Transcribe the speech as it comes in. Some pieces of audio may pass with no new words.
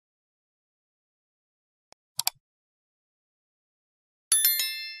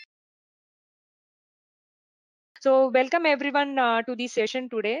So welcome everyone to this session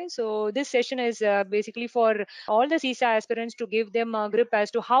today. So this session is basically for all the CISA aspirants to give them a grip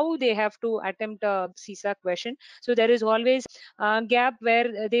as to how they have to attempt a CISA question. So there is always a gap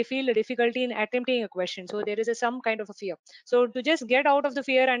where they feel a difficulty in attempting a question. So there is some kind of a fear. So to just get out of the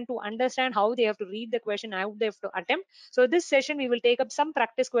fear and to understand how they have to read the question, how they have to attempt. So this session we will take up some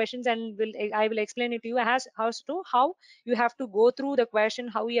practice questions and I will explain it to you as to how you have to go through the question,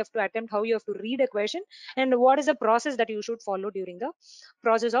 how you have to attempt, how you have to read a question, and what is the process that you should follow during the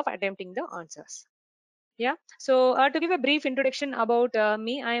process of attempting the answers. Yeah, so to give a brief introduction about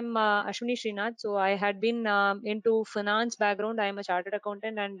me, I am Ashwini Srinath. So I had been into finance background. I am a chartered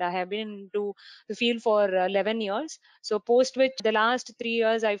accountant and I have been into the field for 11 years. So post which the last 3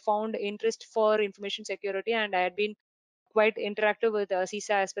 years I found interest for information security, and I had been quite interactive with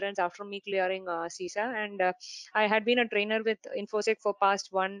CISA aspirants after me clearing CISA, and I had been a trainer with Infosec for past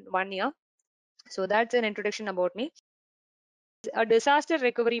one year. So that's an introduction about me. A disaster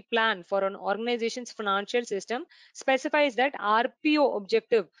recovery plan for an organization's financial system specifies that RPO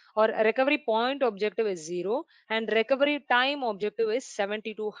objective or a recovery point objective is 0 and recovery time objective is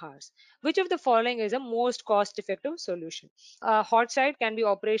 72 hours. Which of the following is a most cost effective solution? A hot site can be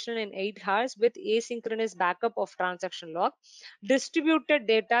operational in 8 hours with asynchronous backup of transaction log, distributed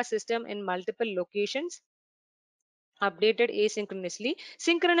data system in multiple locations, updated asynchronously,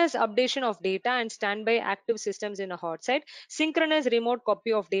 synchronous updation of data and standby active systems in a hot site, synchronous remote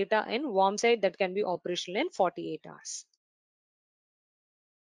copy of data in warm site that can be operational in 48 hours.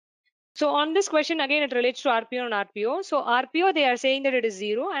 So on this question, again, it relates to RPO and RPO. So RPO, they are saying that it is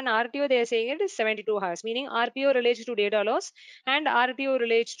 0 and RTO, they are saying it is 72 hours, meaning RPO relates to data loss and RTO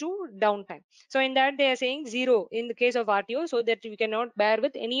relates to downtime. So in that, they are saying 0 in the case of RTO, so that you cannot bear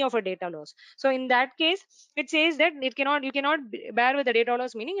with any of a data loss. So in that case, it says that you cannot bear with the data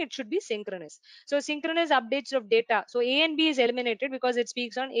loss, meaning it should be synchronous. So synchronous updates of data. So A and B is eliminated because it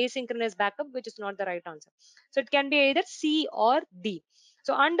speaks on asynchronous backup, which is not the right answer. So it can be either C or D.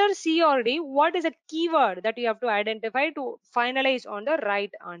 So under C or D, what is a keyword that you have to identify to finalize on the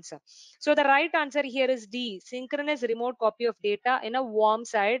right answer? So the right answer here is D, synchronous remote copy of data in a warm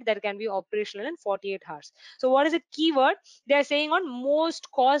site that can be operational in 48 hours. So what is a keyword? They are saying on most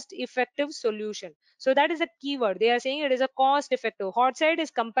cost effective solution. So that is a keyword. They are saying it is a cost effective. Hot site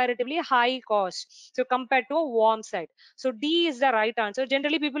is comparatively high cost. So compared to a warm site. So D is the right answer.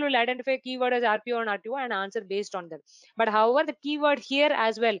 Generally, people will identify keyword as RPO and RTO and answer based on them. But however, the keyword here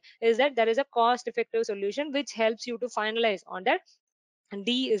as well is that there is a cost effective solution which helps you to finalize on that. And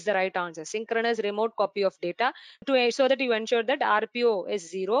D is the right answer. Synchronous remote copy of data so that you ensure that RPO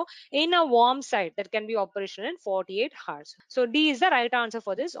is 0 in a warm site that can be operational in 48 hours. So D is the right answer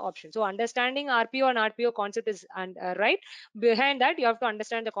for this option. So understanding RPO and RPO concept is right. Behind that, you have to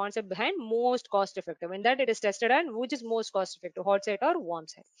understand the concept behind most cost effective. In that, it is tested and which is most cost effective, hot site or warm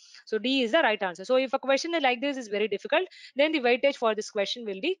site. So D is the right answer. So if a question like this is very difficult, then the weightage for this question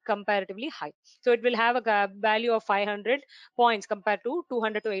will be comparatively high. So it will have a value of 500 points compared to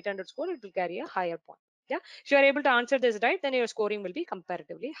 200 to 800 score. It will carry a higher point. Yeah, if you are able to answer this right, then your scoring will be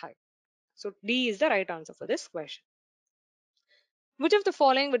comparatively high. So D is the right answer for this question. Which of the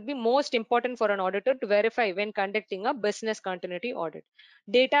following would be most important for an auditor to verify when conducting a business continuity audit?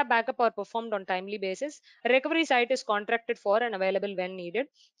 Data backup are performed on timely basis. Recovery site is contracted for and available when needed.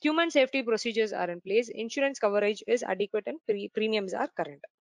 Human safety procedures are in place. Insurance coverage is adequate and premiums are current.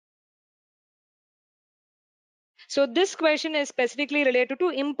 So this question is specifically related to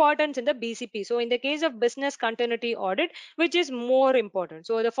importance in the BCP. So in the case of business continuity audit, which is more important?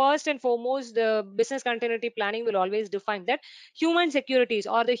 So the first and foremost, the business continuity planning will always define that human securities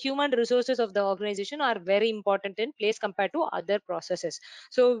or the human resources of the organization are very important in place compared to other processes.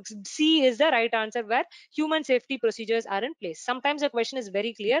 So C is the right answer where human safety procedures are in place. Sometimes the question is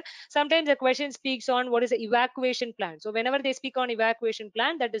very clear. Sometimes the question speaks on what is the evacuation plan. So whenever they speak on evacuation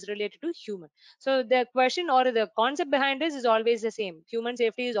plan, that is related to human. So the question or the concept behind this is always the same. Human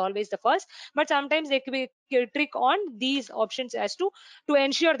safety is always the first, but sometimes they could be trick on these options as to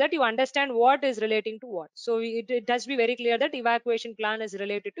ensure that you understand what is relating to what. So it has to be very clear that evacuation plan is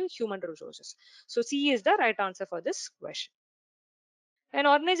related to human resources. So C is the right answer for this question. An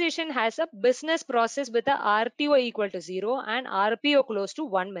organization has a business process with a RTO equal to 0 and RPO close to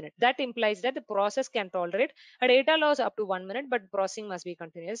 1 minute. That implies that the process can tolerate a data loss up to 1 minute, but processing must be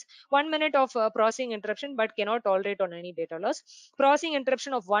continuous. 1 minute of processing interruption, but cannot tolerate on any data loss. Processing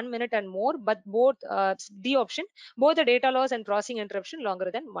interruption of 1 minute and more, but both the option, both the data loss and processing interruption longer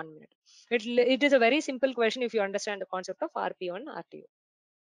than 1 minute. It is a very simple question if you understand the concept of RPO and RTO.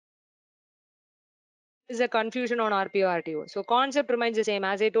 is a confusion on RPO, RTO. So concept remains the same.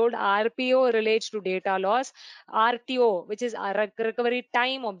 As I told, RPO relates to data loss. RTO, which is a recovery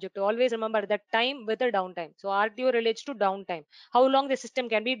time objective. Always remember that time with a downtime. So RTO relates to downtime. How long the system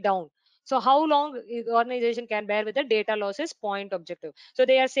can be down. So how long the organization can bear with the data losses point objective. So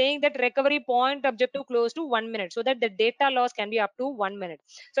they are saying that recovery point objective close to 1 minute, so that the data loss can be up to 1 minute.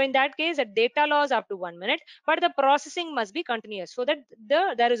 So in that case, the data loss up to 1 minute, but the processing must be continuous, so that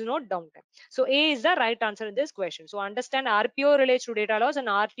there is no downtime. So A is the right answer in this question. So understand RPO relates to data loss and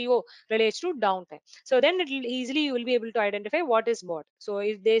RTO relates to downtime. So then it will easily you will be able to identify what is what. So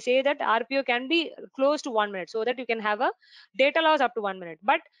if they say that RPO can be close to 1 minute, so that you can have a data loss up to 1 minute,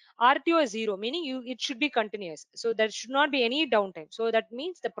 but RTO is zero, meaning it should be continuous. So there should not be any downtime. So that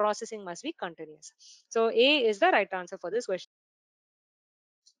means the processing must be continuous. So A is the right answer for this question.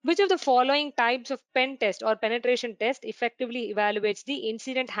 Which of the following types of pen test or penetration test effectively evaluates the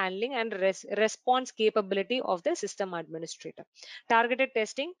incident handling and response capability of the system administrator? Targeted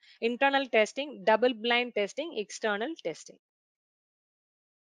testing, internal testing, double blind testing, external testing.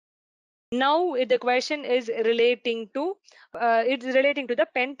 Now the question is relating to it's relating to the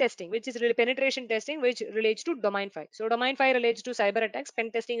pen testing, which is really penetration testing, which relates to domain 5. So domain 5 relates to cyber attacks. Pen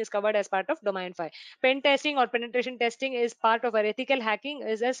testing is covered as part of domain 5. Pen testing or penetration testing is part of our ethical hacking,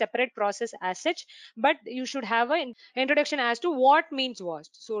 is a separate process as such, but you should have an introduction as to what means what.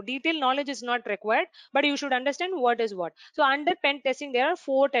 So detailed knowledge is not required, but you should understand what is what. So under pen testing there are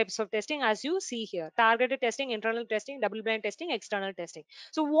four types of testing, as you see here: targeted testing, internal testing, double blind testing, external testing.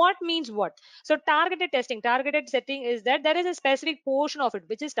 So what means what? So targeted testing, targeted setting is that there is a specific portion of it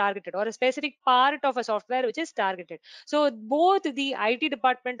which is targeted, or a specific part of a software which is targeted. So both the IT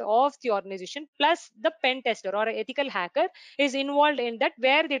department of the organization plus the pen tester or an ethical hacker is involved in that,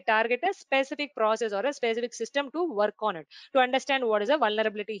 where they target a specific process or a specific system to work on it, to understand what is a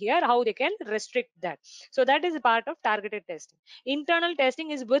vulnerability here, how they can restrict that. So that is a part of targeted testing. Internal testing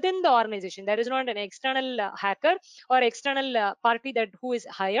is within the organization. There is not an external hacker or external party that who is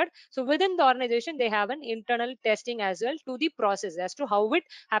hired. So within the organization they have an internal testing as well to the process as to how it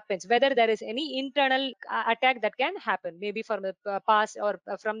happens, whether there is any internal attack that can happen, maybe from the past or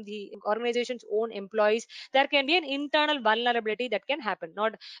from the organization's own employees. There can be an internal vulnerability that can happen,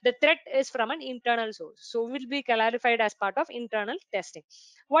 not the threat is from an internal source, so will be clarified as part of internal testing.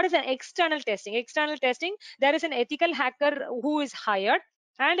 What is an external testing? External testing, there is an ethical hacker who is hired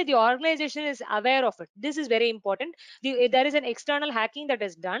and the organization is aware of it. This is very important. There is an external hacking that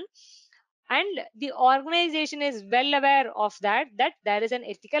is done, and the organization is well aware of that there is an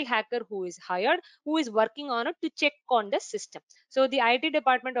ethical hacker who is hired, who is working on it to check on the system. So the IT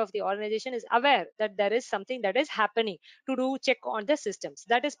department of the organization is aware that there is something that is happening to do check on the systems.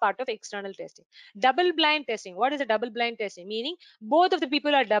 That is part of external testing. Double blind testing, what is a double blind testing? Meaning both of the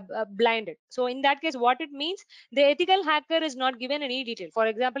people are blinded. So in that case what it means, the ethical hacker is not given any detail. For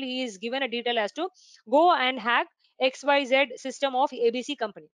example, he is given a detail as to go and hack XYZ system of ABC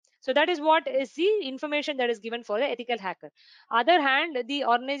company. So that is what is the information that is given for the ethical hacker. Other hand, the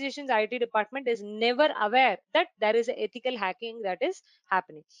organization's IT department is never aware that there is a ethical hacking that is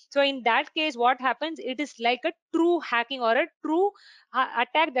happening. So in that case what happens, it is like a true hacking or a true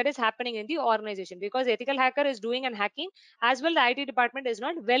attack that is happening in the organization, because ethical hacker is doing an hacking, as well the IT department is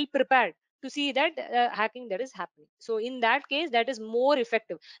not well prepared to see that hacking that is happening. So in that case that is more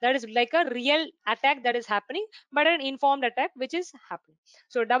effective. That is like a real attack that is happening, but an informed attack which is happening.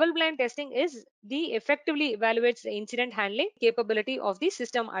 So double blind testing is the effectively evaluates the incident handling capability of the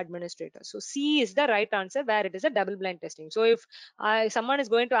system administrator. So C is the right answer, where it is a double blind testing. So if someone is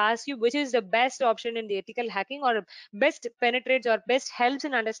going to ask you which is the best option in the ethical hacking, or best penetrates or best helps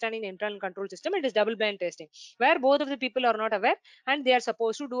in understanding the internal control system, it is double blind testing, where both of the people are not aware and they are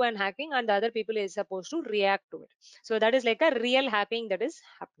supposed to do an hacking and the other people is supposed to react to it. So that is like a real hacking that is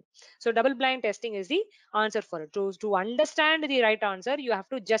happening. So double blind testing is the answer for it. To understand the right answer, you have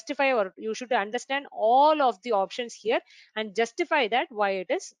to justify, or you should understand all of the options here and justify that why it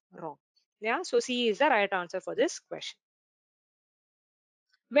is wrong. Yeah, so C is the right answer for this question.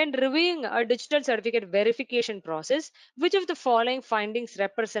 When reviewing a digital certificate verification process, which of the following findings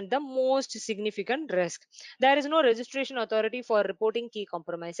represent the most significant risk? There is no registration authority for reporting key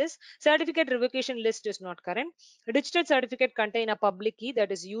compromises. Certificate revocation list is not current. A digital certificate contain a public key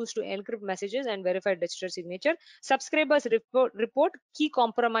that is used to encrypt messages and verify digital signature. Subscribers report key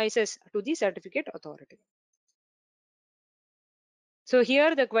compromises to the certificate authority. So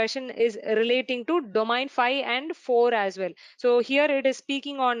here the question is relating to domain 5 and 4 as well. So here it is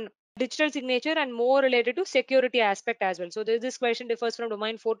speaking on digital signature and more related to security aspect as well. So this question differs from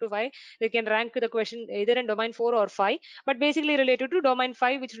domain 4 to 5. They can rank the question either in domain 4 or 5, but basically related to domain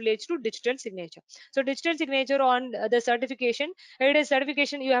 5, which relates to digital signature. So digital signature on the certification, it is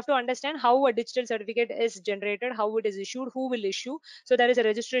certification. You have to understand how a digital certificate is generated, how it is issued, who will issue. So there is a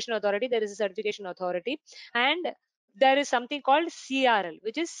registration authority, there is a certification authority, and there is something called CRL,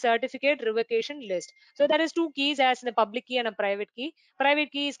 which is certificate revocation list. So there is two keys as in the public key and a private key.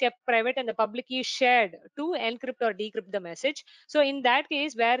 Private key is kept private and the public key is shared to encrypt or decrypt the message. So in that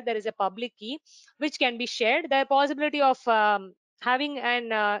case where there is a public key which can be shared, the possibility of having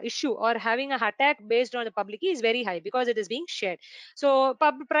an issue or having a attack based on the public key is very high because it is being shared. So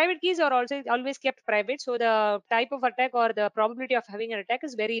private keys are also always kept private, so the type of attack or the probability of having an attack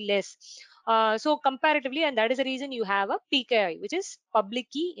is very less. So comparatively, and that is the reason you have a PKI, which is public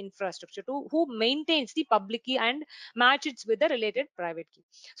key infrastructure, to who maintains the public key and match it with the related private key.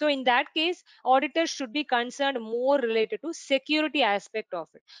 So in that case, auditors should be concerned more related to security aspect of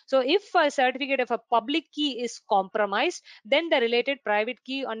it. So if a certificate of a public key is compromised, then the related private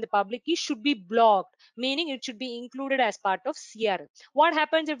key on the public key should be blocked, meaning it should be included as part of CRL. What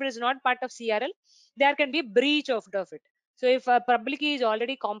happens if it is not part of CRL? There can be a breach of it. So if a public key is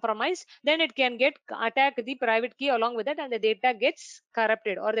already compromised, then it can get attack the private key along with it, and the data gets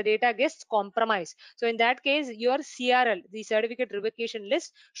corrupted or the data gets compromised. So in that case, your CRL, the certificate revocation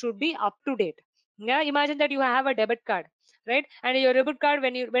list, should be up to date. Yeah, imagine that you have a debit card, right? And your debit card,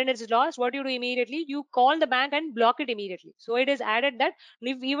 when it's lost, what you do immediately? You call the bank and block it immediately. So it is added that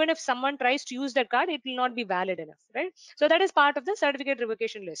even if someone tries to use that card, it will not be valid enough, right? So that is part of the certificate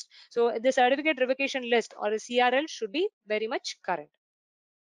revocation list. So the certificate revocation list or the CRL should be very much current.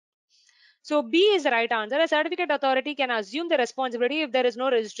 So B is the right answer. A certificate authority can assume the responsibility if there is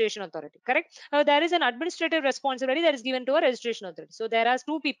no registration authority. Correct. Now there is an administrative responsibility that is given to a registration authority. So there are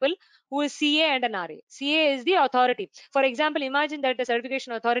two people who is CA and an RA. CA is the authority. For example, imagine that the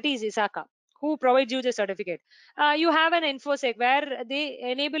certification authority is ISACA, who provides you the certificate. You have an infosec where they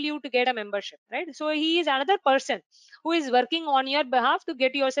enable you to get a membership, right? So he is another person who is working on your behalf to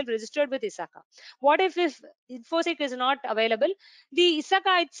get yourself registered with ISACA. What if infosec is not available? The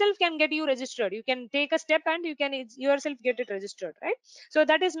ISACA itself can get you registered. You can take a step and you can yourself get it registered, right? So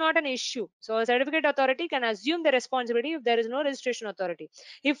that is not an issue. So a certificate authority can assume the responsibility if there is no registration authority.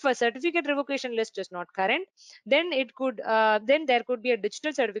 If a certificate revocation list is not current, then then there could be a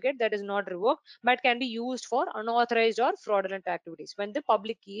digital certificate that is not revoked but can be used for unauthorized or fraudulent activities when the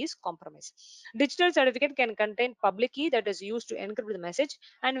public key is compromised. Digital certificate can contain public key that is used to encrypt the message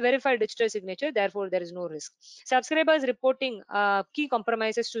and verify digital signature. Therefore, there is no risk. Subscribers reporting key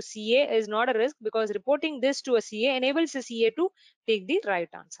compromises to CA is not a risk because reporting this to a CA enables the CA to take the right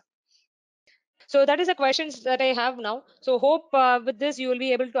answer. So that is the questions that I have now. So hope with this you will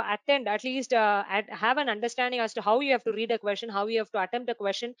be able to attend at least have an understanding as to how you have to read a question, how you have to attempt a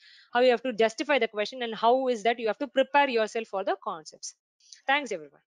question, how you have to justify the question, and how is that you have to prepare yourself for the concepts. Thanks everyone.